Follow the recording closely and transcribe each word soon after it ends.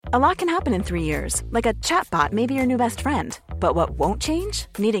A lot can happen in 3 years, like a chatbot may be your new best friend. But what won't change?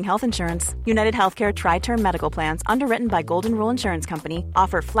 Needing health insurance. United Healthcare Tri-Term Medical Plans, underwritten by Golden Rule Insurance Company,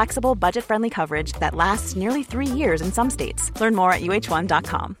 offer flexible, budget-friendly coverage that lasts nearly 3 years in some states. Learn more at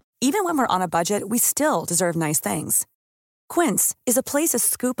uh1.com. Even when we're on a budget, we still deserve nice things. Quince is a place to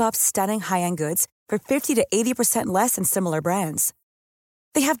scoop up stunning high-end goods for 50 to 80% less than similar brands.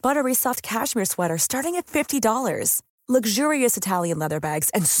 They have buttery soft cashmere sweaters starting at $50, luxurious Italian leather bags,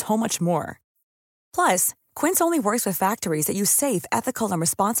 and so much more. Plus, Quince only works with factories that use safe, ethical, and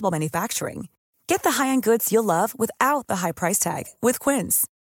responsible manufacturing. Get the high-end goods you'll love without the high price tag with Quince.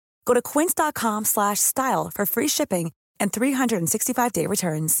 Go to quince.com/style for free shipping and 365-day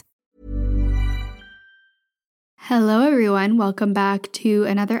returns. Hello, everyone. Welcome back to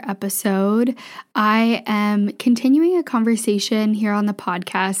another episode. I am continuing a conversation here on the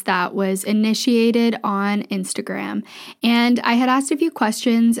podcast that was initiated on Instagram. And I had asked a few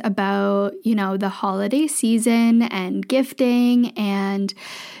questions about, the holiday season and gifting and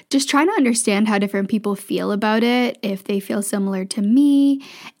just trying to understand how different people feel about it, if they feel similar to me.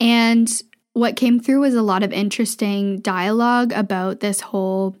 And what came through was a lot of interesting dialogue about this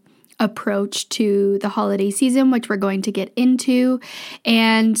whole approach to the holiday season, which we're going to get into.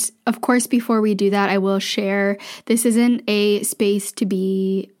 And of course, before we do that, I will share this isn't a space to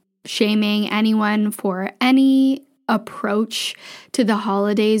be shaming anyone for any approach to the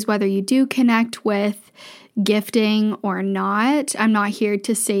holidays, whether you do connect with gifting or not. I'm not here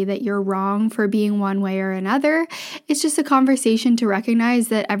to say that you're wrong for being one way or another. It's just a conversation to recognize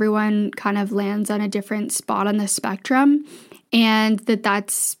that everyone kind of lands on a different spot on the spectrum and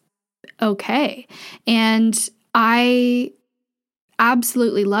that's okay. And I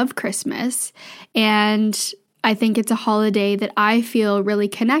absolutely love Christmas, and I think it's a holiday that I feel really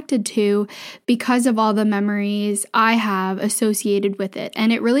connected to because of all the memories I have associated with it.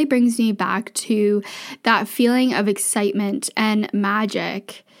 And it really brings me back to that feeling of excitement and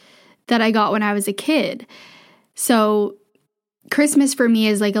magic that I got when I was a kid. So Christmas for me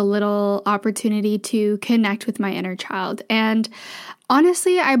is like a little opportunity to connect with my inner child. And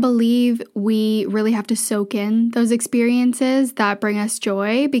honestly, I believe we really have to soak in those experiences that bring us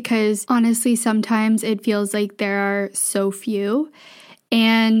joy because honestly, sometimes it feels like there are so few.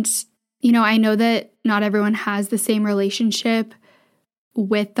 And, I know that not everyone has the same relationship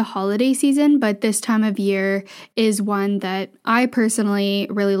with the holiday season, but this time of year is one that I personally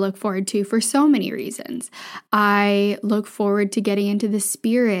really look forward to for so many reasons. I look forward to getting into the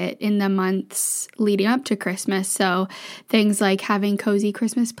spirit in the months leading up to Christmas. So things like having cozy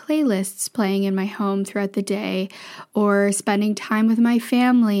Christmas playlists playing in my home throughout the day, or spending time with my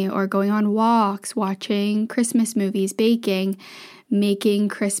family, or going on walks, watching Christmas movies, baking, making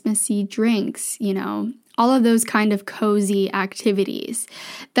Christmassy drinks, all of those kind of cozy activities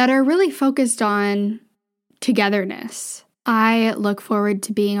that are really focused on togetherness. I look forward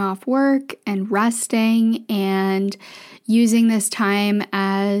to being off work and resting and using this time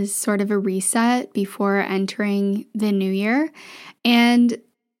as sort of a reset before entering the new year. And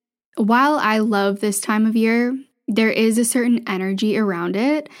while I love this time of year, there is a certain energy around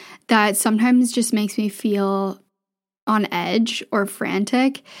it that sometimes just makes me feel on edge or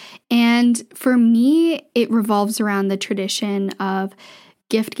frantic. And for me, it revolves around the tradition of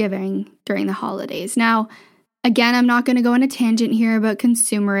gift giving during the holidays. Now, again, I'm not going to go on a tangent here about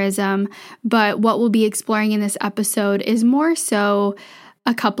consumerism, but what we'll be exploring in this episode is more so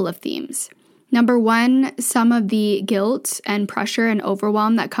a couple of themes. Number one, some of the guilt and pressure and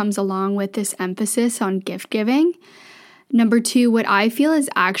overwhelm that comes along with this emphasis on gift giving. Number two, what I feel is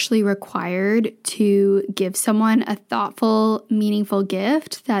actually required to give someone a thoughtful, meaningful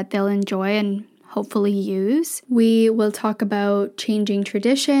gift that they'll enjoy and hopefully use. We will talk about changing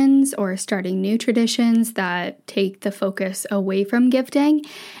traditions or starting new traditions that take the focus away from gifting.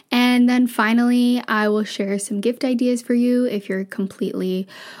 And then finally, I will share some gift ideas for you if you're completely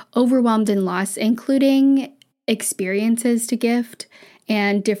overwhelmed and lost, including experiences to gift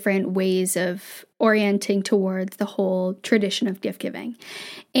and different ways of orienting towards the whole tradition of gift giving.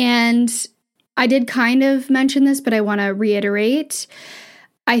 And I did kind of mention this, but I want to reiterate.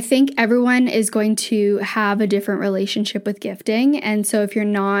 I think everyone is going to have a different relationship with gifting. And so if you're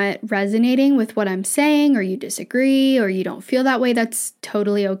not resonating with what I'm saying, or you disagree, or you don't feel that way, that's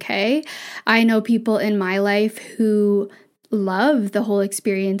totally okay. I know people in my life who love the whole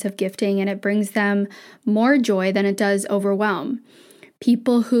experience of gifting, and it brings them more joy than it does overwhelm.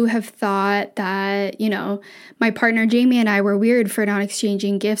 People who have thought that, my partner Jamie and I were weird for not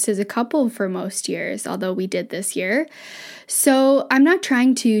exchanging gifts as a couple for most years, although we did this year. So I'm not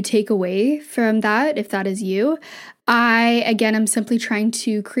trying to take away from that if that is you. I, again, am simply trying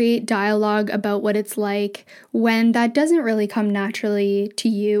to create dialogue about what it's like when that doesn't really come naturally to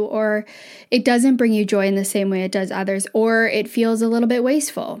you, or it doesn't bring you joy in the same way it does others, or it feels a little bit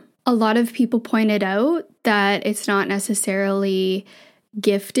wasteful. A lot of people pointed out that it's not necessarily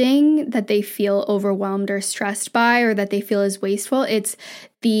gifting that they feel overwhelmed or stressed by, or that they feel is wasteful. It's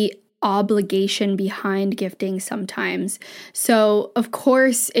the obligation behind gifting sometimes. So, of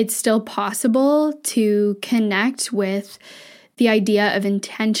course, it's still possible to connect with the idea of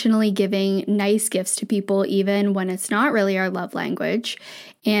intentionally giving nice gifts to people, even when it's not really our love language.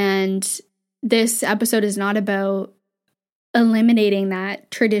 And this episode is not about eliminating that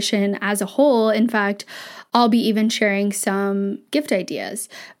tradition as a whole. In fact, I'll be even sharing some gift ideas.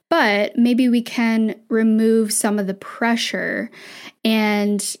 But maybe we can remove some of the pressure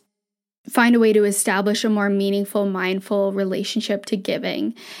and find a way to establish a more meaningful, mindful relationship to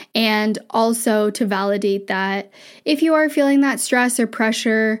giving. And also to validate that if you are feeling that stress or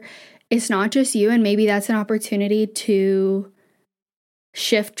pressure, it's not just you, and maybe that's an opportunity to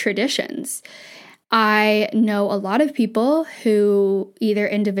shift traditions. I know a lot of people who either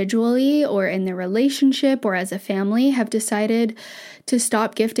individually or in their relationship or as a family have decided to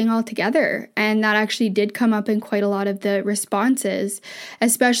stop gifting altogether. And that actually did come up in quite a lot of the responses,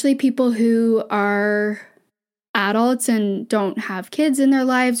 especially people who are adults and don't have kids in their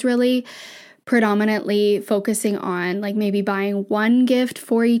lives really, predominantly focusing on like maybe buying one gift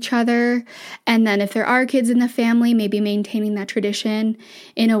for each other. And then if there are kids in the family, maybe maintaining that tradition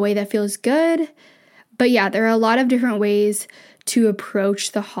in a way that feels good. But yeah, there are a lot of different ways to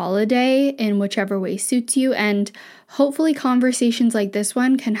approach the holiday in whichever way suits you. And hopefully conversations like this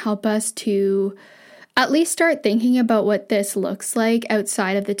one can help us to at least start thinking about what this looks like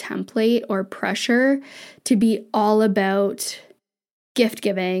outside of the template or pressure to be all about gift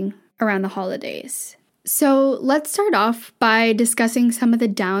giving around the holidays. So let's start off by discussing some of the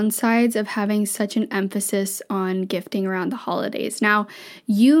downsides of having such an emphasis on gifting around the holidays. Now,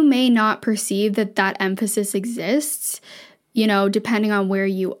 you may not perceive that that emphasis exists, depending on where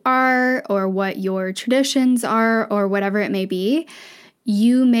you are or what your traditions are or whatever it may be.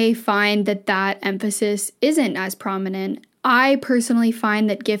 You may find that that emphasis isn't as prominent. I personally find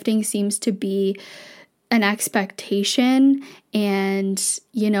that gifting seems to be an expectation and,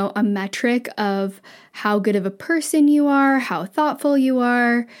 a metric of how good of a person you are, how thoughtful you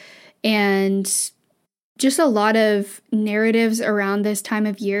are, and just a lot of narratives around this time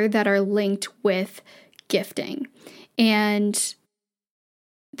of year that are linked with gifting. And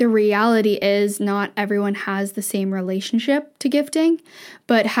the reality is not everyone has the same relationship to gifting,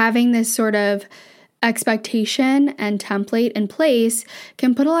 but having this sort of expectation and template in place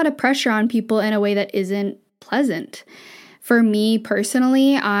can put a lot of pressure on people in a way that isn't pleasant. For me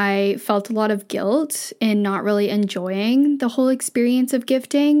personally, I felt a lot of guilt in not really enjoying the whole experience of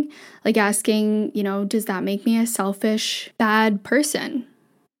gifting, like asking, does that make me a selfish, bad person?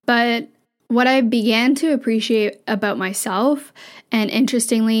 But what I began to appreciate about myself, and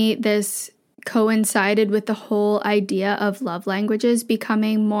interestingly, this coincided with the whole idea of love languages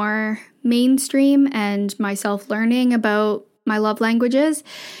becoming more mainstream and myself learning about my love languages,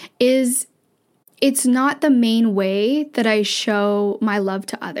 is it's not the main way that I show my love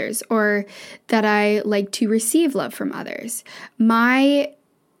to others or that I like to receive love from others. My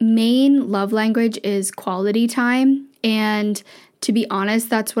main love language is quality time, and to be honest,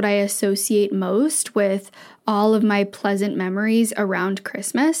 that's what I associate most with all of my pleasant memories around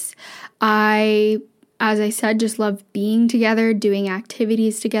Christmas. As I said, just love being together, doing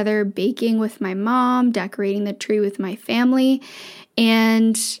activities together, baking with my mom, decorating the tree with my family.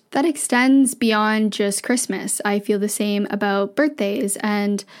 And that extends beyond just Christmas. I feel the same about birthdays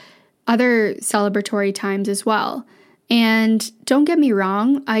and other celebratory times as well. And don't get me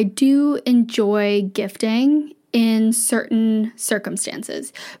wrong, I do enjoy gifting in certain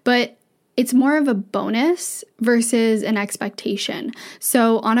circumstances, but it's more of a bonus versus an expectation.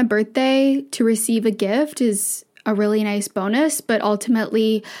 So on a birthday, to receive a gift is a really nice bonus, but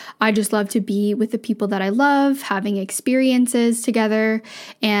ultimately I just love to be with the people that I love, having experiences together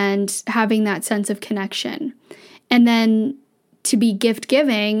and having that sense of connection. And then to be gift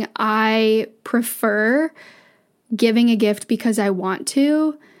giving, I prefer giving a gift because I want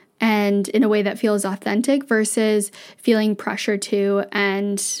to and in a way that feels authentic versus feeling pressure to,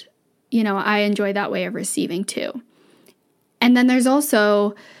 and I enjoy that way of receiving too. And then there's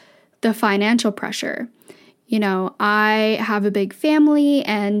also the financial pressure. I have a big family,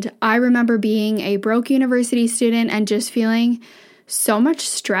 and I remember being a broke university student and just feeling so much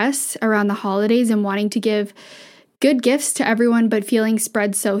stress around the holidays and wanting to give good gifts to everyone, but feeling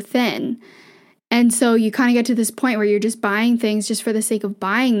spread so thin. And so you kind of get to this point where you're just buying things just for the sake of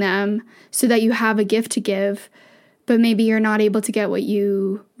buying them so that you have a gift to give, but maybe you're not able to get what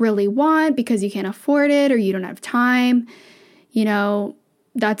you really want because you can't afford it or you don't have time. You know,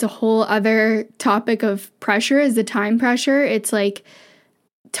 that's a whole other topic of pressure, is the time pressure. It's like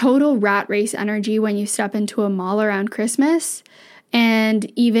total rat race energy when you step into a mall around Christmas. And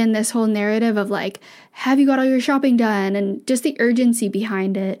even this whole narrative of like, have you got all your shopping done? And just the urgency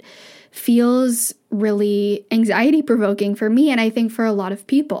behind it feels really anxiety provoking for me, and I think for a lot of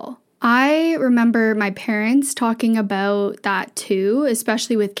people. I remember my parents talking about that too,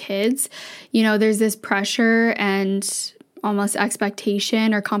 especially with kids. You know, there's this pressure and almost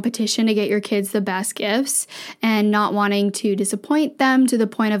expectation or competition to get your kids the best gifts and not wanting to disappoint them, to the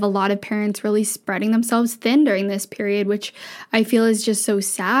point of a lot of parents really spreading themselves thin during this period, which I feel is just so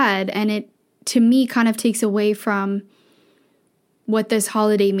sad. And it, to me, kind of takes away from what this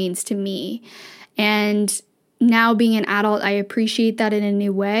holiday means to me. And now being an adult, I appreciate that in a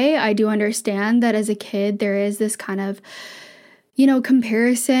new way. I do understand that as a kid, there is this kind of, you know,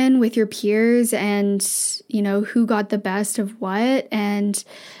 comparison with your peers and, you know, who got the best of what. And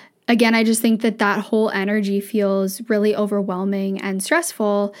again, I just think that that whole energy feels really overwhelming and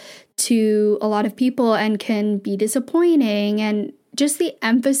stressful to a lot of people and can be disappointing. And just the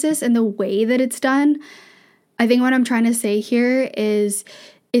emphasis and the way that it's done, I think what I'm trying to say here is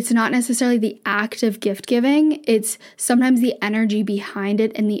it's not necessarily the act of gift giving. It's sometimes the energy behind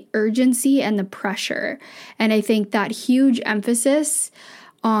it and the urgency and the pressure. And I think that huge emphasis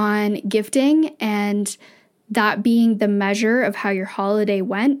on gifting and that being the measure of how your holiday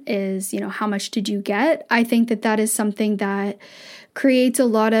went is, you know, how much did you get? I think that that is something that creates a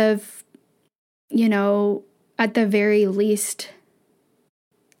lot of, you know, at the very least,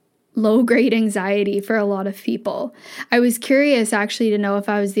 low-grade anxiety for a lot of people. I was curious actually to know if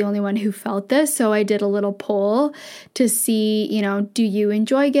I was the only one who felt this, so I did a little poll to see, you know, do you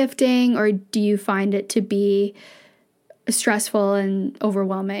enjoy gifting or do you find it to be stressful and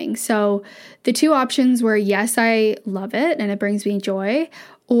overwhelming? So the two options were, yes, I love it and it brings me joy,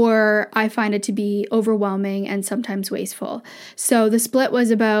 or I find it to be overwhelming and sometimes wasteful. So the split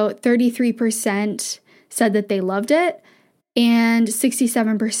was about 33% said that they loved it, and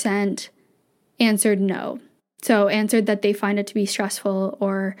 67% answered no. So answered that they find it to be stressful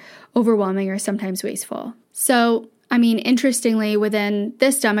or overwhelming or sometimes wasteful. So, I mean, interestingly, within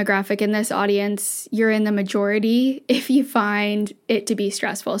this demographic, in this audience, you're in the majority if you find it to be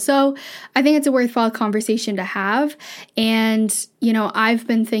stressful. So I think it's a worthwhile conversation to have. And, you know, I've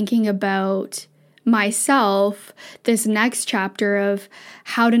been thinking about myself this next chapter of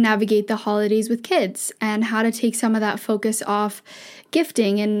how to navigate the holidays with kids and how to take some of that focus off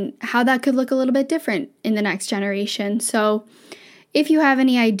gifting and how that could look a little bit different in the next generation. So if you have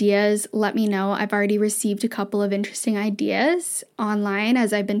any ideas, let me know. I've already received a couple of interesting ideas online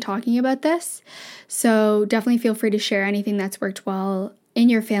as I've been talking about this. So definitely feel free to share anything that's worked well in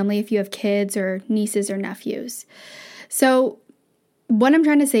your family if you have kids or nieces or nephews. So what I'm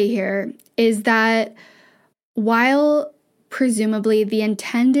trying to say here is that while presumably the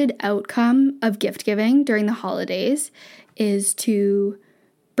intended outcome of gift giving during the holidays is to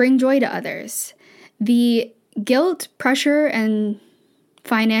bring joy to others, the guilt, pressure, and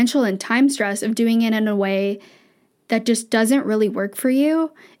financial and time stress of doing it in a way that just doesn't really work for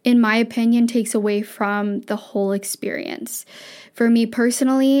you, in my opinion, takes away from the whole experience. For me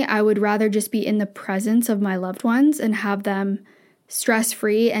personally, I would rather just be in the presence of my loved ones and have them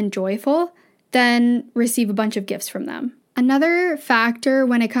stress-free and joyful than receive a bunch of gifts from them. Another factor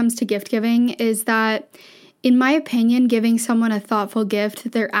when it comes to gift giving is that, in my opinion, giving someone a thoughtful gift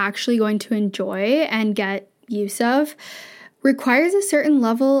that they're actually going to enjoy and get use of requires a certain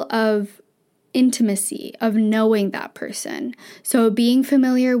level of intimacy, of knowing that person. So being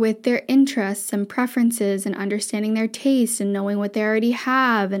familiar with their interests and preferences and understanding their tastes and knowing what they already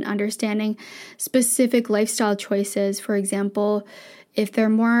have and understanding specific lifestyle choices, for example, if they're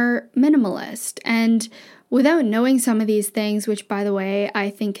more minimalist. And without knowing some of these things, which by the way, I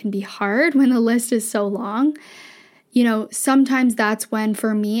think can be hard when the list is so long, you know, sometimes that's when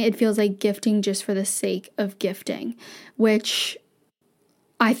for me, it feels like gifting just for the sake of gifting, which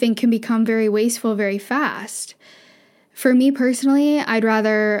I think can become very wasteful very fast. For me personally, I'd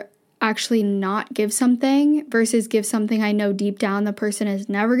rather actually not give something versus give something I know deep down the person is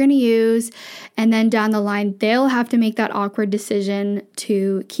never going to use, and then down the line, they'll have to make that awkward decision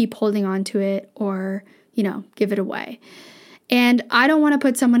to keep holding on to it or, you know, give it away. And I don't want to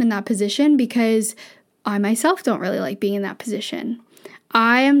put someone in that position because I myself don't really like being in that position.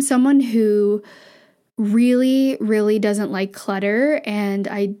 I am someone who really, really doesn't like clutter, and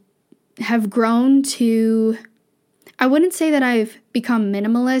I have grown to, I wouldn't say that I've become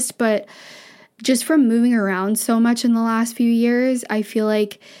minimalist, but just from moving around so much in the last few years, I feel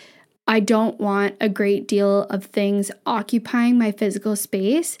like I don't want a great deal of things occupying my physical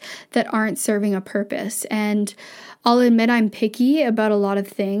space that aren't serving a purpose. And I'll admit I'm picky about a lot of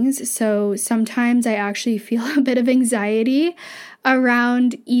things, so sometimes I actually feel a bit of anxiety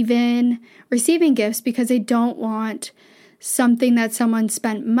around even receiving gifts because I don't want something that someone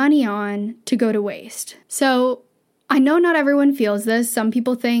spent money on to go to waste. So I know not everyone feels this. Some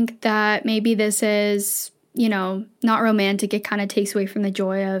people think that maybe this is, not romantic. It kind of takes away from the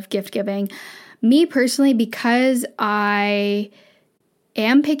joy of gift giving. Me personally, because I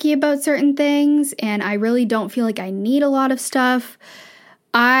am picky about certain things and I really don't feel like I need a lot of stuff,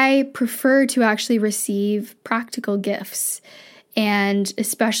 I prefer to actually receive practical gifts, and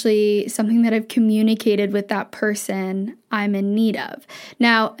especially something that I've communicated with that person I'm in need of.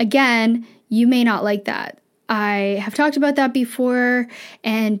 Now, again, you may not like that. I have talked about that before,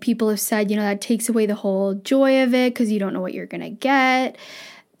 and people have said, that takes away the whole joy of it because you don't know what you're going to get.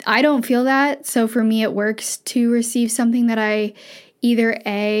 I don't feel that. So for me, it works to receive something that I either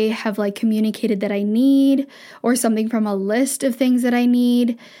A, have communicated that I need, or something from a list of things that I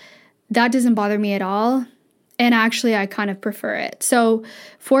need. That doesn't bother me at all. And actually, I kind of prefer it. So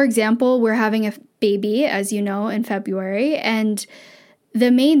for example, we're having a baby, as you know, in February. And the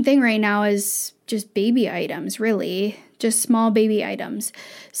main thing right now is just baby items, really, just small baby items.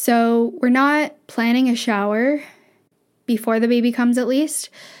 So we're not planning a shower before the baby comes, at least.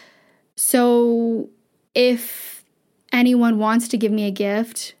 So if anyone wants to give me a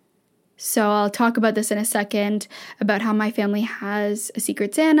gift, so I'll talk about this in a second, about how my family has a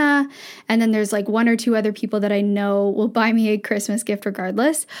Secret Santa, and then there's one or two other people that I know will buy me a Christmas gift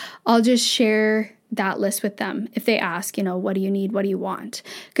regardless. I'll just share that list with them if they ask, what do you need? What do you want?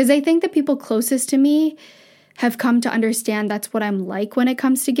 Because I think the people closest to me have come to understand that's what I'm like when it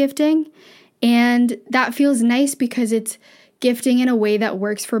comes to gifting. And that feels nice because it's gifting in a way that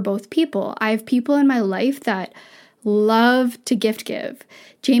works for both people. I have people in my life that love to gift give.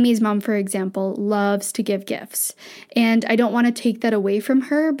 Jamie's mom, for example, loves to give gifts. And I don't want to take that away from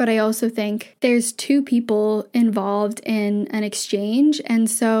her, but I also think there's two people involved in an exchange. And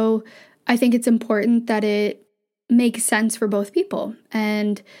so I think it's important that it makes sense for both people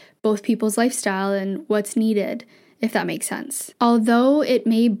and both people's lifestyle and what's needed, if that makes sense. Although it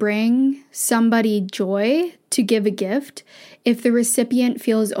may bring somebody joy to give a gift, if the recipient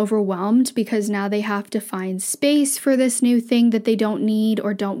feels overwhelmed because now they have to find space for this new thing that they don't need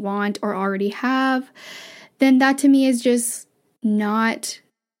or don't want or already have, then that to me is just not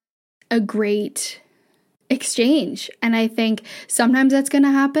a great exchange. And I think sometimes that's going to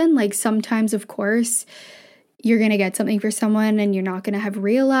happen. Sometimes, of course, you're going to get something for someone and you're not going to have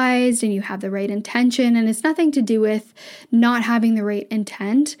realized and you have the right intention, and it's nothing to do with not having the right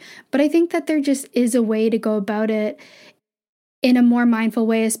intent. But I think that there just is a way to go about it in a more mindful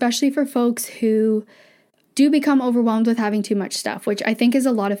way, especially for folks who do become overwhelmed with having too much stuff, which I think is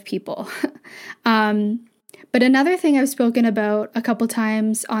a lot of people. But another thing I've spoken about a couple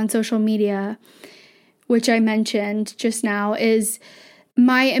times on social media, which I mentioned just now, is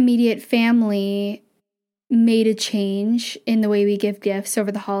my immediate family made a change in the way we give gifts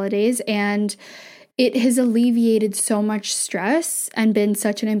over the holidays, and it has alleviated so much stress and been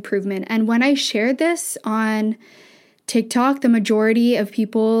such an improvement. And when I shared this on TikTok, the majority of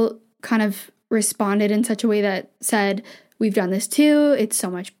people kind of responded in such a way that said, we've done this too, it's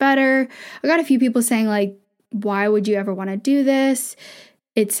so much better. I got a few people saying why would you ever want to do this?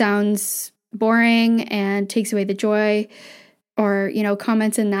 It sounds boring and takes away the joy, or,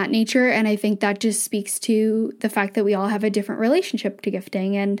 comments in that nature. And I think that just speaks to the fact that we all have a different relationship to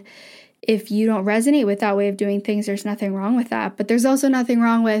gifting. And if you don't resonate with that way of doing things, there's nothing wrong with that. But there's also nothing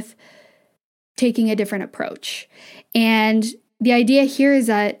wrong with taking a different approach. And the idea here is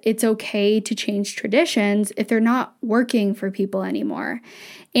that it's okay to change traditions if they're not working for people anymore.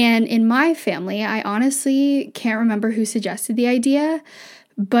 And in my family, I honestly can't remember who suggested the idea,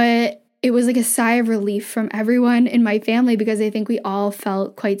 but it was a sigh of relief from everyone in my family because I think we all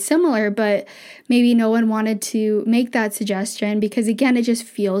felt quite similar, but maybe no one wanted to make that suggestion because, again, it just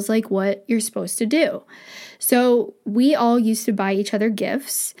feels like what you're supposed to do. So we all used to buy each other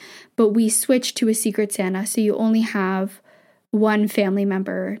gifts, but we switched to a Secret Santa, so you only have one family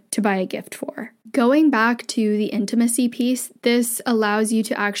member to buy a gift for. Going back to the intimacy piece, this allows you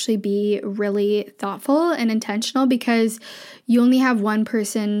to actually be really thoughtful and intentional because you only have one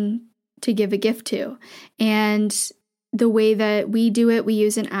person to give a gift to. And the way that we do it, we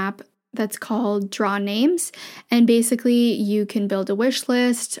use an app that's called Draw Names. And basically you can build a wish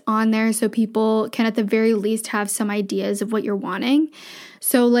list on there so people can at the very least have some ideas of what you're wanting.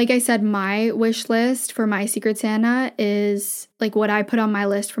 So like I said, my wish list for my Secret Santa is like what I put on my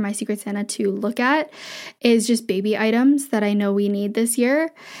list for my Secret Santa to look at is just baby items that I know we need this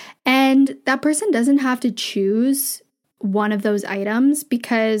year. And that person doesn't have to choose one of those items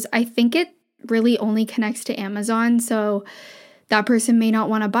because I think it really only connects to Amazon. So that person may not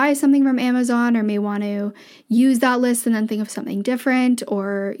want to buy something from Amazon or may want to use that list and then think of something different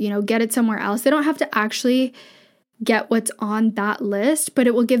or, get it somewhere else. They don't have to actually get what's on that list, but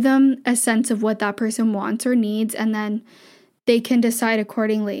it will give them a sense of what that person wants or needs, and then they can decide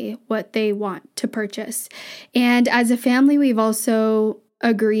accordingly what they want to purchase. And as a family, we've also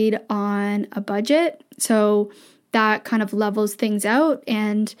agreed on a budget. So that kind of levels things out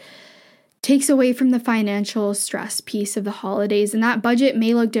and takes away from the financial stress piece of the holidays. And that budget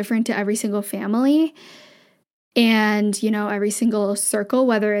may look different to every single family and, every single circle,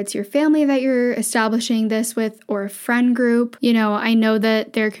 whether it's your family that you're establishing this with or a friend group. I know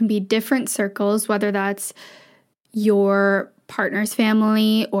that there can be different circles, whether that's your partner's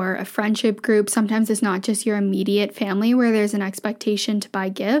family or a friendship group. Sometimes it's not just your immediate family where there's an expectation to buy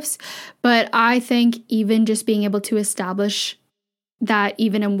gifts. But I think even just being able to establish that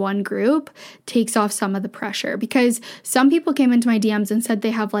even in one group takes off some of the pressure, because some people came into my DMs and said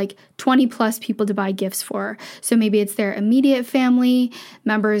they have like 20 plus people to buy gifts for. So maybe it's their immediate family,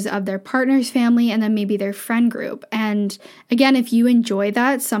 members of their partner's family, and then maybe their friend group. And again, if you enjoy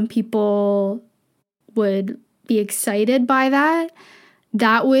that, some people would be excited by that.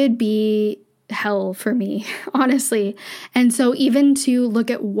 That would be hell for me, honestly. And so even to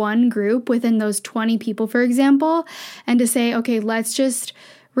look at one group within those 20 people, for example, and to say, okay, let's just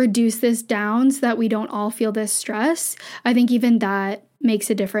reduce this down so that we don't all feel this stress, I think even that makes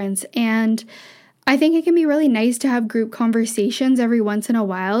a difference. And I think it can be really nice to have group conversations every once in a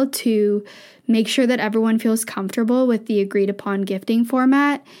while to make sure that everyone feels comfortable with the agreed upon gifting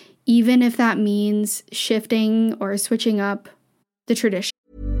format, even if that means shifting or switching up the tradition.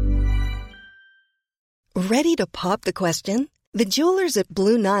 Ready to pop the question? The jewelers at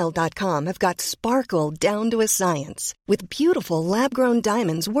BlueNile.com have got sparkle down to a science with beautiful lab-grown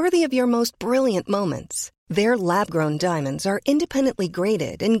diamonds worthy of your most brilliant moments. Their lab-grown diamonds are independently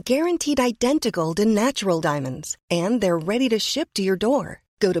graded and guaranteed identical to natural diamonds, and they're ready to ship to your door.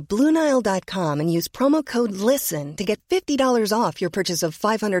 Go to BlueNile.com and use promo code LISTEN to get $50 off your purchase of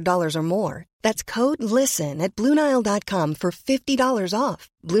 $500 or more. That's code LISTEN at BlueNile.com for $50 off.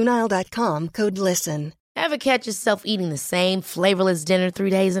 BlueNile.com, code LISTEN. Ever catch yourself eating the same flavorless dinner 3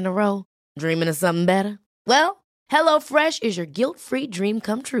 days in a row? Dreaming of something better? Well, HelloFresh is your guilt-free dream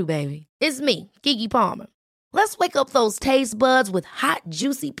come true, baby. It's me, Keke Palmer. Let's wake up those taste buds with hot,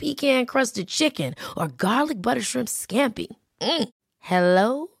 juicy pecan-crusted chicken or garlic butter shrimp scampi.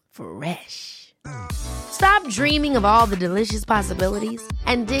 Hello Fresh. Stop dreaming of all the delicious possibilities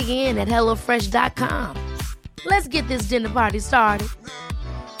and dig in at HelloFresh.com. Let's get this dinner party started.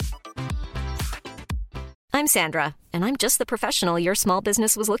 I'm Sandra, and I'm just the professional your small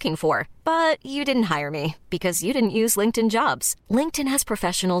business was looking for. But you didn't hire me because you didn't use LinkedIn Jobs. LinkedIn has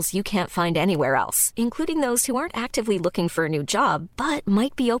professionals you can't find anywhere else, including those who aren't actively looking for a new job, but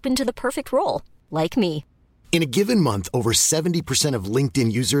might be open to the perfect role, like me. In a given month, over 70% of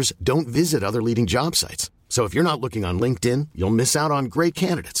LinkedIn users don't visit other leading job sites. So if you're not looking on LinkedIn, you'll miss out on great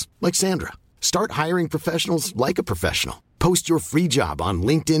candidates like Sandra. Start hiring professionals like a professional. Post your free job on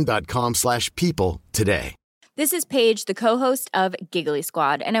linkedin.com/people today. This is Paige, the co-host of Giggly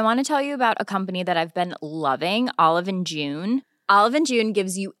Squad, and I want to tell you about a company that I've been loving, Olive & June. Olive & June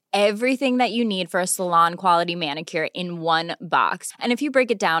gives you everything that you need for a salon-quality manicure in one box. And if you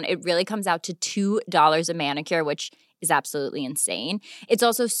break it down, it really comes out to $2 a manicure, which is absolutely insane. It's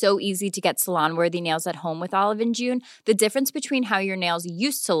also so easy to get salon-worthy nails at home with Olive & June. The difference between how your nails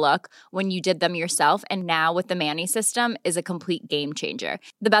used to look when you did them yourself and now with the Mani system is a complete game changer.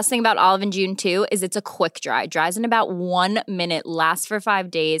 The best thing about Olive & June, too, is it's a quick dry. Dries in about 1 minute, lasts for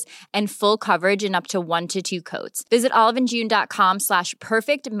 5 days, and full coverage in up to 1 to 2 coats. Visit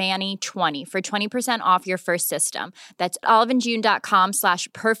oliveandjune.com/perfectmani20 for 20% off your first system. That's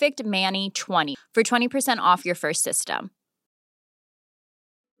oliveandjune.com/perfectmani20 for 20% off your first system.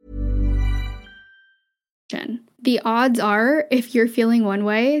 The odds are, if you're feeling one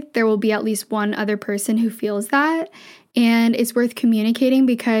way, there will be at least one other person who feels that. And it's worth communicating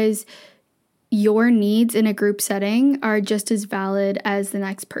because your needs in a group setting are just as valid as the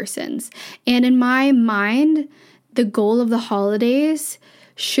next person's. And in my mind, the goal of the holidays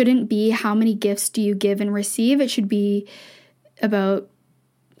shouldn't be how many gifts do you give and receive. It should be about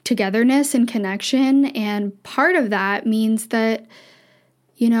togetherness and connection. And part of that means that,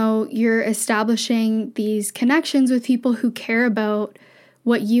 you're establishing these connections with people who care about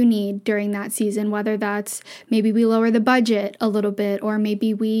what you need during that season, whether that's maybe we lower the budget a little bit, or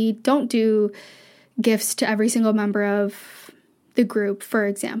maybe we don't do gifts to every single member of the group, for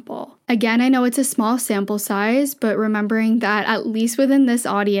example. Again, I know it's a small sample size, but remembering that at least within this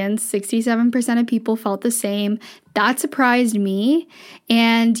audience, 67% of people felt the same, that surprised me.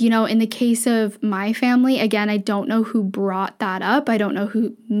 And, in the case of my family, again, I don't know who brought that up. I don't know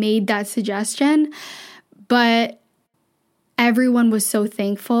who made that suggestion, but everyone was so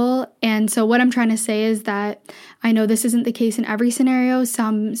thankful. And so what I'm trying to say is that I know this isn't the case in every scenario.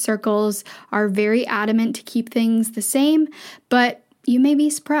 Some circles are very adamant to keep things the same, but you may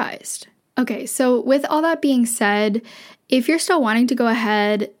be surprised. Okay, so with all that being said, if you're still wanting to go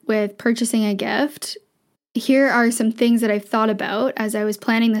ahead with purchasing a gift, here are some things that I've thought about as I was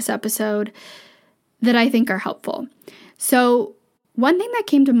planning this episode that I think are helpful. So one thing that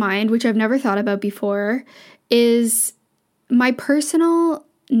came to mind, which I've never thought about before, is my personal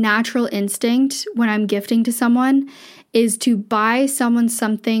natural instinct when I'm gifting to someone is to buy someone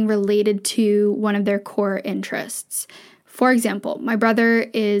something related to one of their core interests. For example, my brother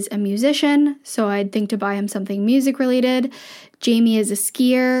is a musician, so I'd think to buy him something music related. Jamie is a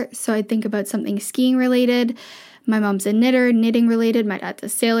skier, so I'd think about something skiing related. My mom's a knitter, knitting related. My dad's a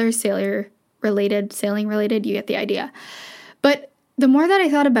sailor, sailing related. You get the idea. But the more that I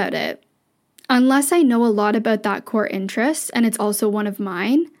thought about it, unless I know a lot about that core interest, and it's also one of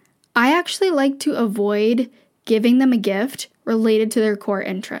mine, I actually like to avoid giving them a gift related to their core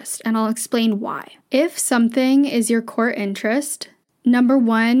interest, and I'll explain why. If something is your core interest, number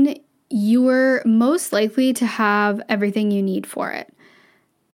one, you are most likely to have everything you need for it.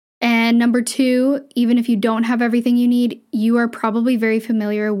 And number two, even if you don't have everything you need, you are probably very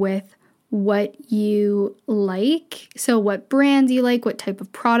familiar with what you like. So what brands you like, what type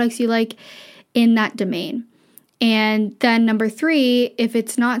of products you like in that domain. And then number three, if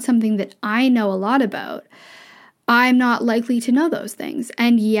it's not something that I know a lot about, I'm not likely to know those things.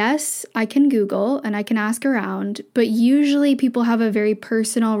 And yes, I can Google and I can ask around, but usually people have a very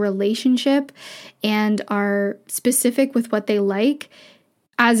personal relationship and are specific with what they like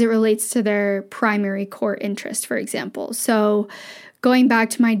as it relates to their primary core interest, for example. So going back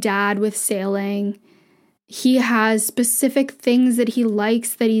to my dad with sailing, he has specific things that he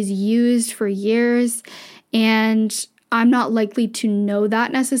likes that he's used for years, and I'm not likely to know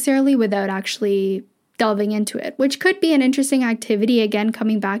that necessarily without actually delving into it, which could be an interesting activity, again,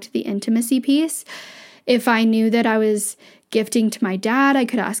 coming back to the intimacy piece. If I knew that I was gifting to my dad, I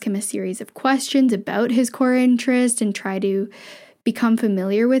could ask him a series of questions about his core interest and try to become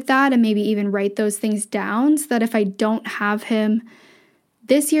familiar with that and maybe even write those things down so that if I don't have him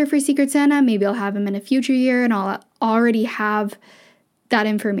this year for Secret Santa, maybe I'll have him in a future year and I'll already have that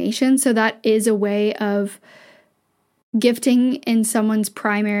information. So that is a way of gifting in someone's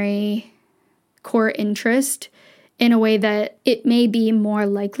primary core interest in a way that it may be more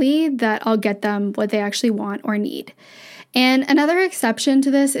likely that I'll get them what they actually want or need. And another exception to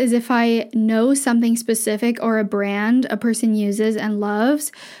this is if I know something specific or a brand a person uses and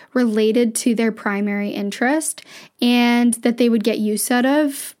loves related to their primary interest and that they would get use out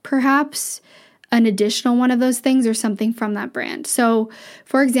of perhaps an additional one of those things or something from that brand. So,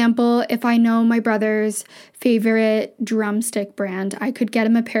 for example, if I know my brother's favorite drumstick brand, I could get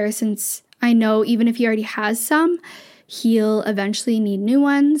him a pair since I know even if he already has some, he'll eventually need new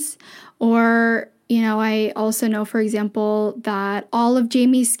ones. Or I also know, for example, that all of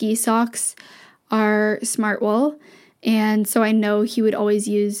Jamie's ski socks are Smartwool, and so I know he would always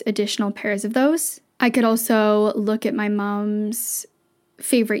use additional pairs of those. I could also look at my mom's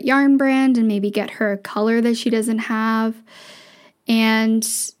favorite yarn brand and maybe get her a color that she doesn't have. And,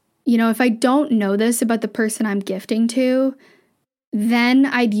 if I don't know this about the person I'm gifting to, then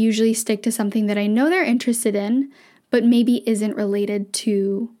I'd usually stick to something that I know they're interested in, but maybe isn't related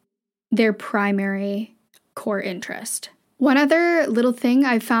to their primary core interest. One other little thing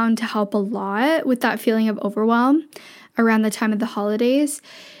I found to help a lot with that feeling of overwhelm around the time of the holidays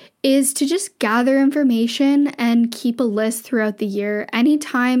is to just gather information and keep a list throughout the year.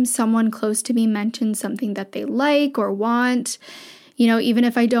 Anytime someone close to me mentions something that they like or want, even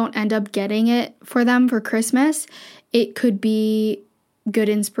if I don't end up getting it for them for Christmas, it could be good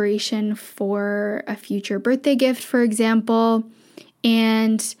inspiration for a future birthday gift, for example.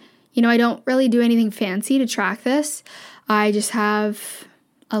 And I don't really do anything fancy to track this. I just have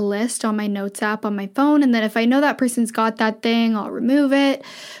a list on my notes app on my phone, and then if I know that person's got that thing, I'll remove it.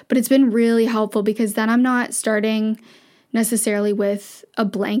 But it's been really helpful because then I'm not starting necessarily with a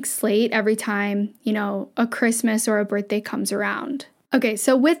blank slate every time, a Christmas or a birthday comes around. Okay,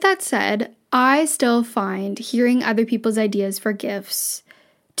 so with that said, I still find hearing other people's ideas for gifts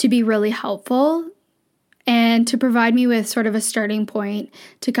to be really helpful and to provide me with sort of a starting point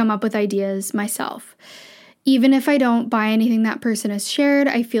to come up with ideas myself. Even if I don't buy anything that person has shared,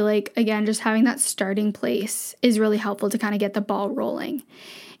 I feel like, again, just having that starting place is really helpful to kind of get the ball rolling.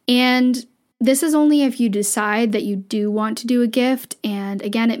 And this is only if you decide that you do want to do a gift. And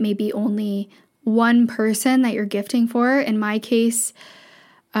again, it may be only one person that you're gifting for. In my case,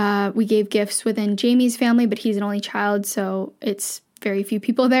 we gave gifts within Jamie's family, but he's an only child, so it's very few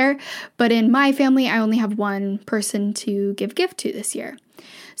people there. But in my family, I only have one person to give gift to this year.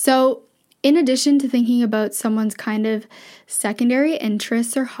 So in addition to thinking about someone's kind of secondary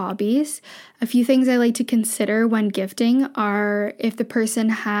interests or hobbies, a few things I like to consider when gifting are if the person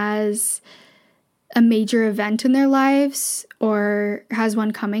has a major event in their lives or has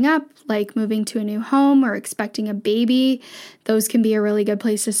one coming up, like moving to a new home or expecting a baby. Those can be a really good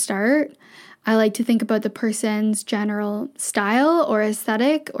place to start. I like to think about the person's general style or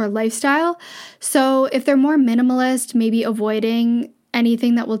aesthetic or lifestyle. So if they're more minimalist, maybe avoiding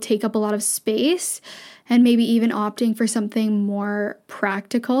anything that will take up a lot of space and maybe even opting for something more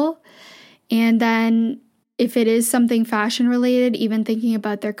practical. And then if it is something fashion related, even thinking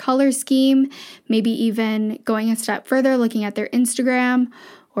about their color scheme, maybe even going a step further, looking at their Instagram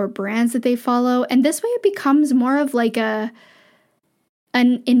or brands that they follow. And this way it becomes more of like an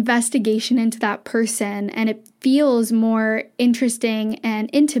investigation into that person, and it feels more interesting and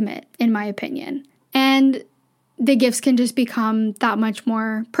intimate, in my opinion. And the gifts can just become that much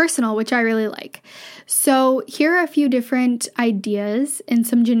more personal, which I really like. So here are a few different ideas in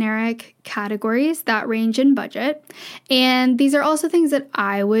some generic categories that range in budget. And these are also things that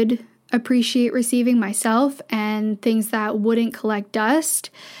I would appreciate receiving myself and things that wouldn't collect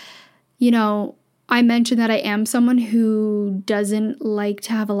dust. I mentioned that I am someone who doesn't like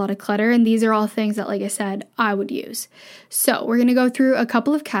to have a lot of clutter, and these are all things that, like I said, I would use. So we're going to go through a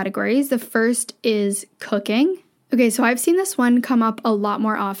couple of categories. The first is cooking. Okay, so I've seen this one come up a lot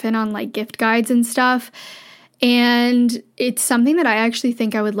more often on like gift guides and stuff, and it's something that I actually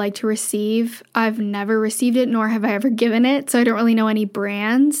think I would like to receive. I've never received it, nor have I ever given it, so I don't really know any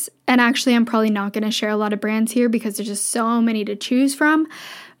brands. And actually, I'm probably not going to share a lot of brands here because there's just so many to choose from.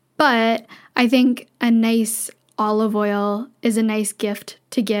 But I think a nice olive oil is a nice gift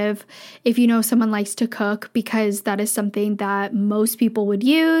to give if you know someone likes to cook, because that is something that most people would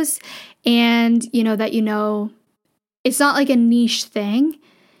use, and it's not like a niche thing.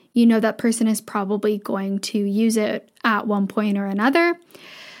 That person is probably going to use it at one point or another.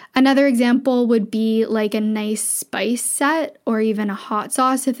 Another example would be like a nice spice set or even a hot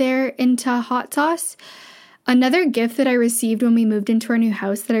sauce if they're into hot sauce. Another gift that I received when we moved into our new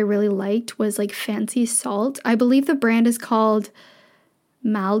house that I really liked was like fancy salt. I believe the brand is called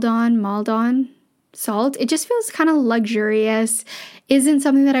Maldon salt. It just feels kind of luxurious. Isn't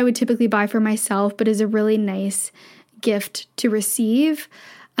something that I would typically buy for myself, but is a really nice gift to receive.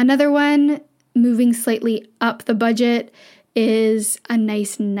 Another one, moving slightly up the budget, is a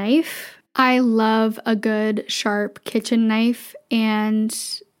nice knife. I love a good sharp kitchen knife, and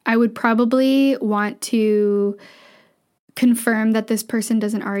I would probably want to confirm that this person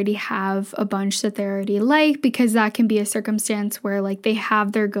doesn't already have a bunch that they already like, because that can be a circumstance where like they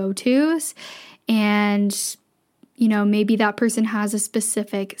have their go-tos, and maybe that person has a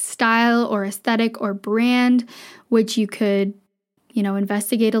specific style or aesthetic or brand, which you could,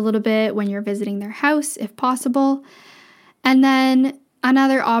 investigate a little bit when you're visiting their house if possible. And then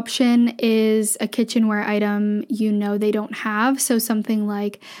another option is a kitchenware item they don't have. So something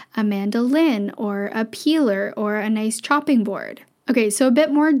like a mandolin or a peeler or a nice chopping board. Okay, so a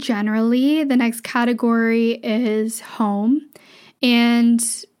bit more generally, the next category is home. And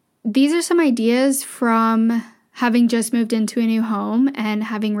these are some ideas from having just moved into a new home and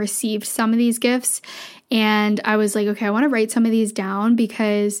having received some of these gifts. And I was like, okay, I want to write some of these down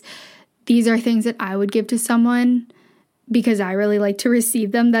because these are things that I would give to someone because I really like to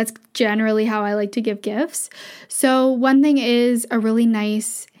receive them. That's generally how I like to give gifts. So one thing is a really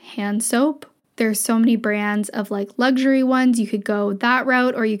nice hand soap. There's so many brands of like luxury ones. You could go that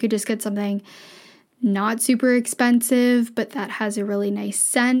route, or you could just get something not super expensive, but that has a really nice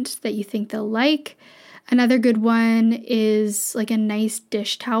scent that you think they'll like. Another good one is like a nice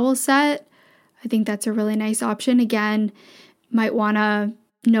dish towel set. I think that's a really nice option. Again, might want to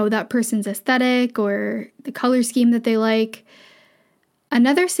know that person's aesthetic or the color scheme that they like.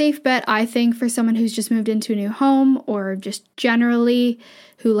 Another safe bet, I think, for someone who's just moved into a new home or just generally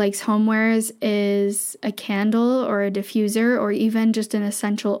who likes homewares is a candle or a diffuser or even just an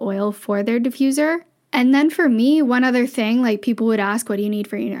essential oil for their diffuser. And then for me, one other thing, like people would ask, what do you need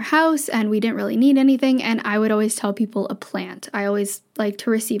for your house? And we didn't really need anything. And I would always tell people a plant. I always like to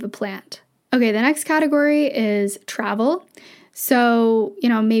receive a plant. Okay, the next category is travel. So,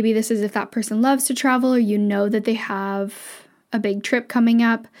 maybe this is if that person loves to travel or that they have a big trip coming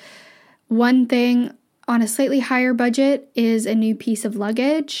up. One thing on a slightly higher budget is a new piece of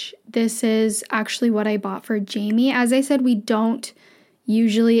luggage. This is actually what I bought for Jamie. As I said, we don't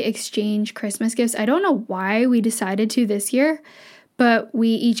usually exchange Christmas gifts. I don't know why we decided to this year, but we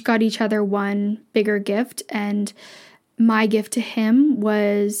each got each other one bigger gift, and my gift to him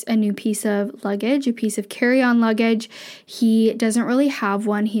was a new piece of luggage, a piece of carry-on luggage. He doesn't really have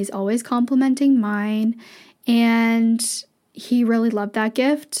one. He's always complimenting mine, and he really loved that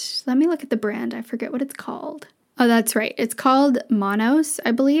gift. Let me look at the brand. I forget what it's called. Oh, that's right. It's called Monos,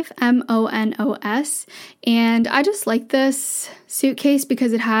 I believe, Monos. And I just like this suitcase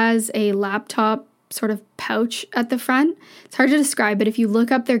because it has a laptop sort of pouch at the front. It's hard to describe, but if you look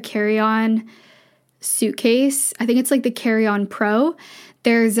up their carry-on suitcase, I think it's like the Carry-On Pro,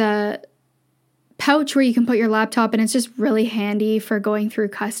 there's a pouch where you can put your laptop, and it's just really handy for going through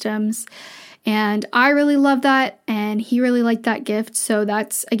customs. And I really love that, and he really liked that gift. So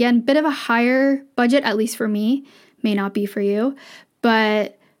that's, again, a bit of a higher budget, at least for me. May not be for you,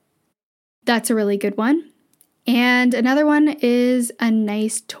 but that's a really good one. And another one is a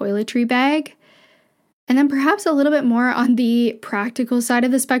nice toiletry bag. And then perhaps a little bit more on the practical side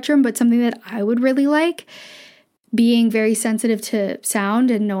of the spectrum, but something that I would really like, being very sensitive to sound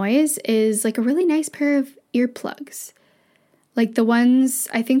and noise, is like a really nice pair of earplugs. Like the ones,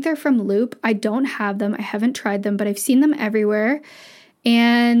 I think they're from Loop. I don't have them. I haven't tried them, but I've seen them everywhere.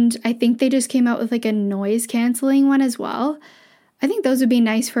 And I think they just came out with like a noise canceling one as well. I think those would be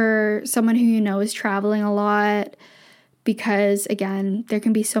nice for someone who is traveling a lot, because again, there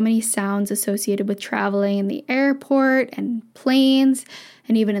can be so many sounds associated with traveling in the airport and planes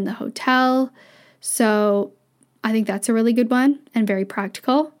and even in the hotel. So I think that's a really good one and very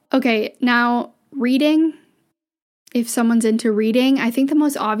practical. Okay, now reading. If someone's into reading, I think the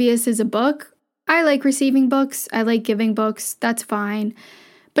most obvious is a book. I like receiving books. I like giving books. That's fine.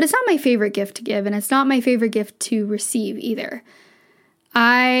 But it's not my favorite gift to give, and it's not my favorite gift to receive either.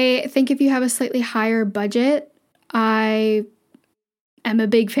 I think if you have a slightly higher budget, I am a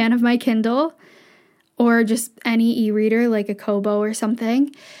big fan of my Kindle or just any e-reader like a Kobo or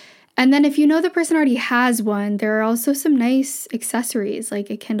something. And then if the person already has one, there are also some nice accessories like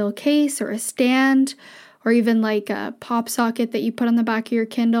a Kindle case or a stand, or even like a pop socket that you put on the back of your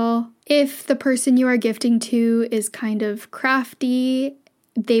Kindle. If the person you are gifting to is kind of crafty,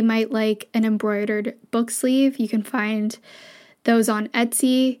 they might like an embroidered book sleeve. You can find those on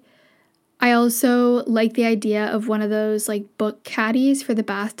Etsy. I also like the idea of one of those like book caddies for the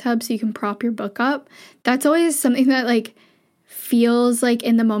bathtub so you can prop your book up. That's always something that like feels like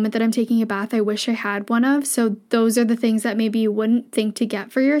in the moment that I'm taking a bath, I wish I had one of. So those are the things that maybe you wouldn't think to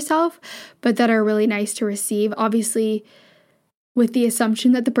get for yourself, but that are really nice to receive. Obviously, with the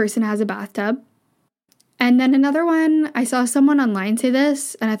assumption that the person has a bathtub. And then another one, I saw someone online say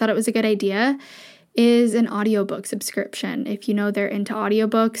this, and I thought it was a good idea, is an audiobook subscription. If they're into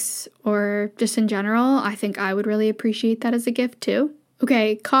audiobooks or just in general, I think I would really appreciate that as a gift too.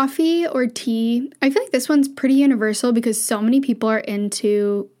 Okay, coffee or tea. I feel like this one's pretty universal because so many people are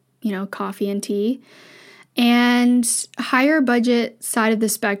into, coffee and tea. And higher budget side of the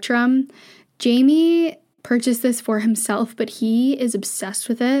spectrum, Jamie purchased this for himself, but he is obsessed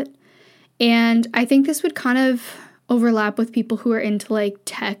with it. And I think this would kind of overlap with people who are into like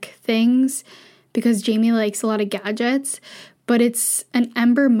tech things because Jamie likes a lot of gadgets. But it's an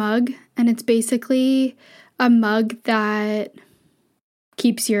Ember mug, and it's basically a mug that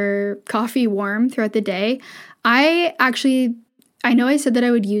keeps your coffee warm throughout the day. I know I said that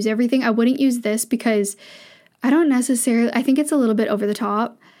I would use everything. I wouldn't use this because I think it's a little bit over the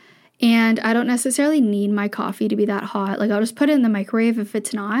top, and I don't necessarily need my coffee to be that hot. Like I'll just put it in the microwave if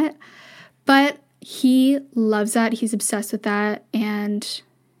it's not. But he loves that. He's obsessed with that. And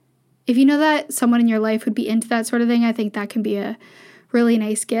if you know that someone in your life would be into that sort of thing, I think that can be a really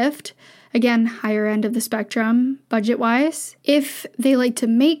nice gift. Again, higher end of the spectrum, budget-wise. If they like to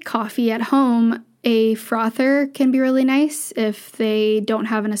make coffee at home, a frother can be really nice. If they don't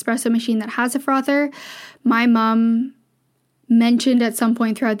have an espresso machine that has a frother, my mom mentioned at some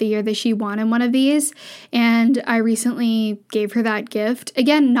point throughout the year that she wanted one of these, and I recently gave her that gift.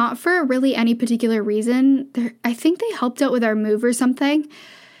 Again, not for really any particular reason. I think they helped out with our move or something,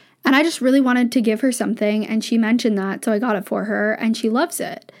 and I just really wanted to give her something, and she mentioned that, so I got it for her, and she loves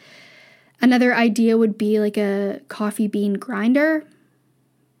it. Another idea would be like a coffee bean grinder.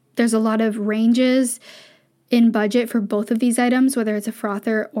 There's a lot of ranges in budget for both of these items, whether it's a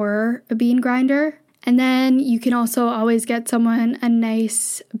frother or a bean grinder. And then you can also always get someone a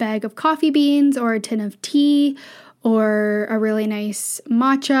nice bag of coffee beans or a tin of tea or a really nice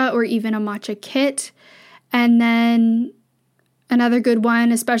matcha or even a matcha kit. And then another good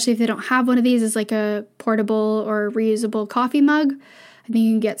one, especially if they don't have one of these, is like a portable or reusable coffee mug. I think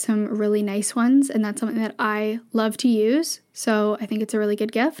you can get some really nice ones, and that's something that I love to use. So I think it's a really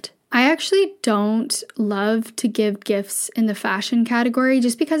good gift. I actually don't love to give gifts in the fashion category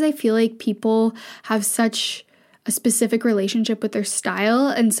just because I feel like people have such a specific relationship with their style.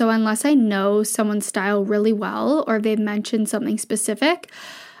 And so unless I know someone's style really well or they've mentioned something specific,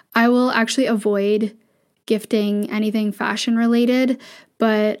 I will actually avoid gifting anything fashion related.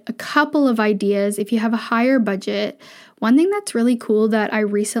 But a couple of ideas, if you have a higher budget, one thing that's really cool that I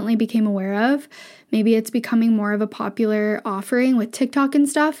recently became aware of, maybe it's becoming more of a popular offering with TikTok and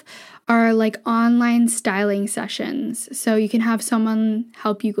stuff, are like online styling sessions. So you can have someone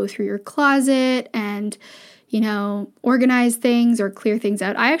help you go through your closet and, organize things or clear things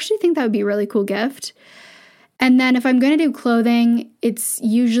out. I actually think that would be a really cool gift. And then if I'm going to do clothing, it's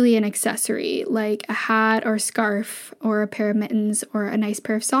usually an accessory, like a hat or scarf or a pair of mittens or a nice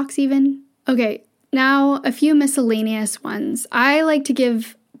pair of socks even. Okay, now a few miscellaneous ones. I like to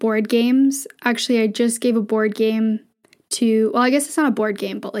give board games. Actually, I just gave a board game I guess it's not a board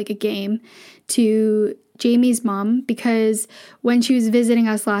game, but like a game to Jamie's mom, because when she was visiting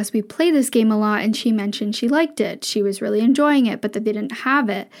us last, we played this game a lot and she mentioned she liked it. She was really enjoying it, but that they didn't have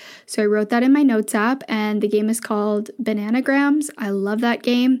it. So I wrote that in my notes app, and the game is called Bananagrams. I love that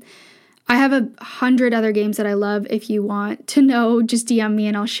game. I have 100 other games that I love. If you want to know, just DM me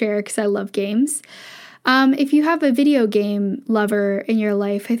and I'll share because I love games. If you have a video game lover in your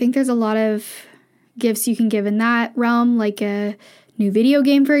life, I think there's a lot of gifts you can give in that realm, like a new video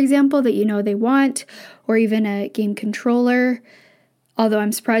game, for example, that they want, or even a game controller. Although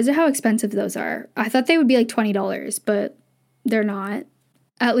I'm surprised at how expensive those are. I thought they would be like $20, but they're not.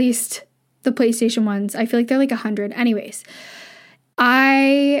 At least the PlayStation ones, I feel like they're like 100. Anyways,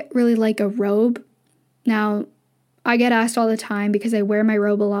 I really like a robe. Now, I get asked all the time because I wear my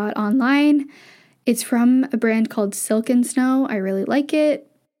robe a lot online. It's from a brand called Silk & Snow. I really like it.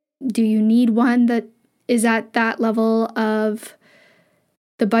 Do you need one that is at that level of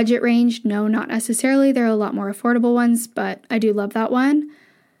the budget range? No, not necessarily. There are a lot more affordable ones, but I do love that one.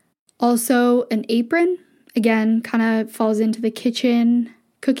 Also, an apron. Again, kind of falls into the kitchen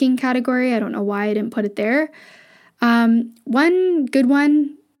cooking category. I don't know why I didn't put it there. One good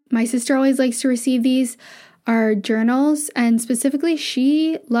one, my sister always likes to receive these, are journals, and specifically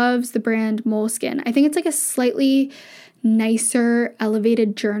she loves the brand Moleskine. I think it's like a slightly nicer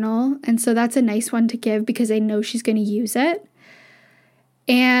elevated journal, and so that's a nice one to give because I know she's going to use it.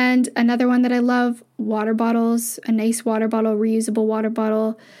 And another one that I love, water bottles, a nice water bottle, reusable water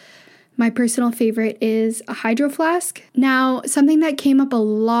bottle. My personal favorite is a Hydro Flask. Now, something that came up a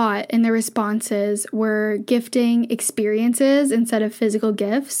lot in the responses were gifting experiences instead of physical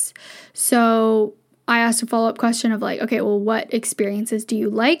gifts. So I asked a follow-up question of like, okay, well, what experiences do you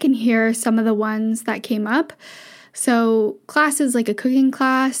like? And here are some of the ones that came up. So classes like a cooking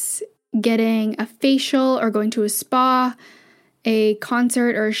class, getting a facial or going to a spa, a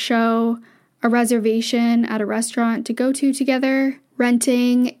concert or a show, a reservation at a restaurant to go to together,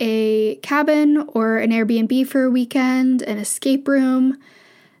 renting a cabin or an Airbnb for a weekend, an escape room,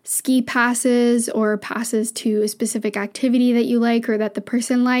 ski passes or passes to a specific activity that you like or that the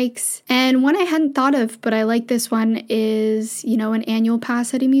person likes. And one I hadn't thought of, but I like this one, is, an annual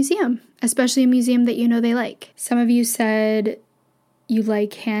pass at a museum, especially a museum that they like. Some of you said you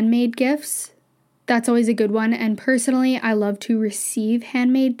like handmade gifts. That's always a good one. And personally, I love to receive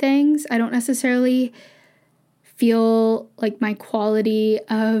handmade things. I don't necessarily feel like my quality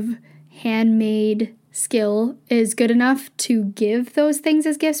of handmade skill is good enough to give those things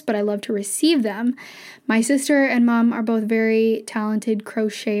as gifts, but I love to receive them. My sister and mom are both very talented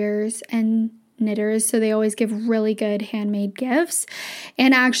crocheters and knitters, so they always give really good handmade gifts.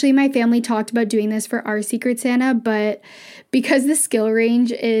 And actually, my family talked about doing this for our Secret Santa, but because the skill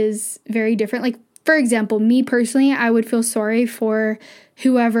range is very different, like, for example, me personally, I would feel sorry for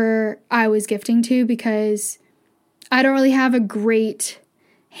whoever I was gifting to because I don't really have a great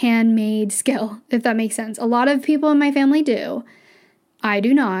handmade skill, if that makes sense. A lot of people in my family do. I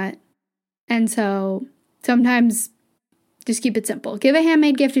do not. And so sometimes just keep it simple. Give a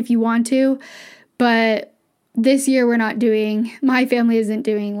handmade gift if you want to, but this year my family isn't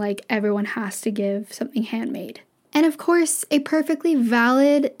doing like everyone has to give something handmade. And of course, a perfectly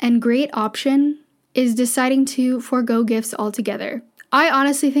valid and great option is deciding to forego gifts altogether. I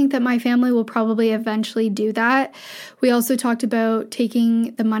honestly think that my family will probably eventually do that. We also talked about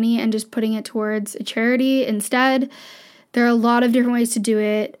taking the money and just putting it towards a charity instead. There are a lot of different ways to do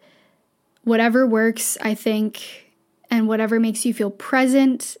it. Whatever works, I think, and whatever makes you feel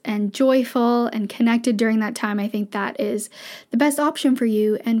present and joyful and connected during that time, I think that is the best option for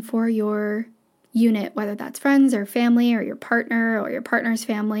you and for your unit, whether that's friends or family or your partner or your partner's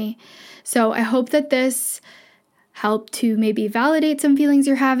family. So I hope that this helped to maybe validate some feelings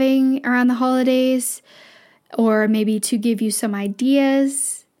you're having around the holidays, or maybe to give you some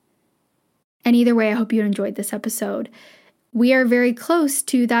ideas. And either way, I hope you enjoyed this episode. We are very close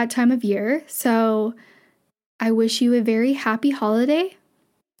to that time of year, so I wish you a very happy holiday,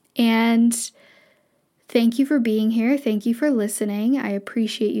 and thank you for being here. Thank you for listening. I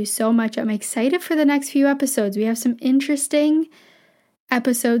appreciate you so much. I'm excited for the next few episodes. We have some interesting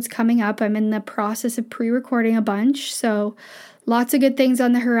episodes coming up. I'm in the process of pre-recording a bunch, so lots of good things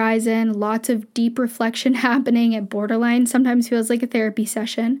on the horizon, lots of deep reflection happening. At borderline sometimes feels like a therapy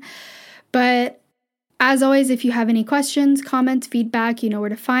session. But as always, if you have any questions, comments, feedback, you know where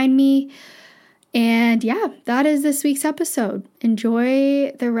to find me. And yeah, that is this week's episode.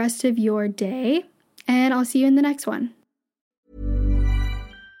 Enjoy the rest of your day, and I'll see you in the next one.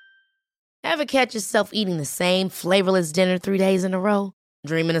 Ever catch yourself eating the same flavorless dinner 3 days in a row?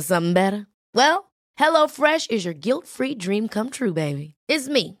 Dreaming of something better? Well, HelloFresh is your guilt-free dream come true, baby. It's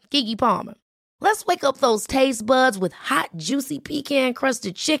me, Keke Palmer. Let's wake up those taste buds with hot, juicy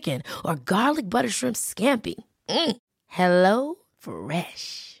pecan-crusted chicken or garlic butter shrimp scampi. Hello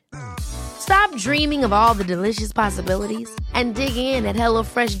Fresh. Stop dreaming of all the delicious possibilities and dig in at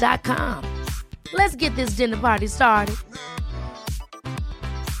HelloFresh.com. Let's get this dinner party started.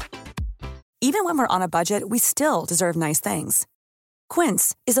 Even when we're on a budget, we still deserve nice things.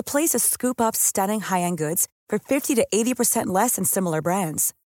 Quince is a place to scoop up stunning high-end goods for 50 to 80% less than similar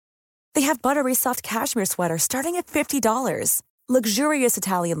brands. They have buttery soft cashmere sweaters starting at $50, luxurious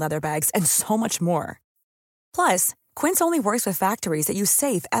Italian leather bags, and so much more. Plus, Quince only works with factories that use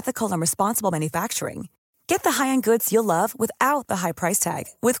safe, ethical, and responsible manufacturing. Get the high-end goods you'll love without the high price tag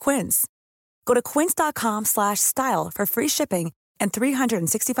with Quince. Go to quince.com/style for free shipping and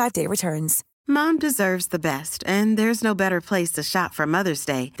 365-day returns. Mom deserves the best, and there's no better place to shop for Mother's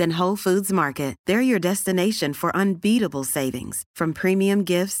Day than Whole Foods Market. They're your destination for unbeatable savings, from premium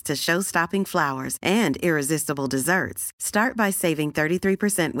gifts to show-stopping flowers and irresistible desserts. Start by saving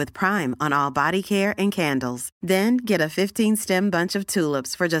 33% with Prime on all body care and candles. Then get a 15-stem bunch of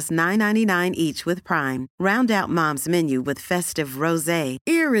tulips for just $9.99 each with Prime. Round out Mom's menu with festive rosé,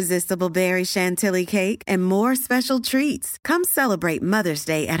 irresistible berry chantilly cake, and more special treats. Come celebrate Mother's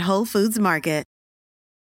Day at Whole Foods Market.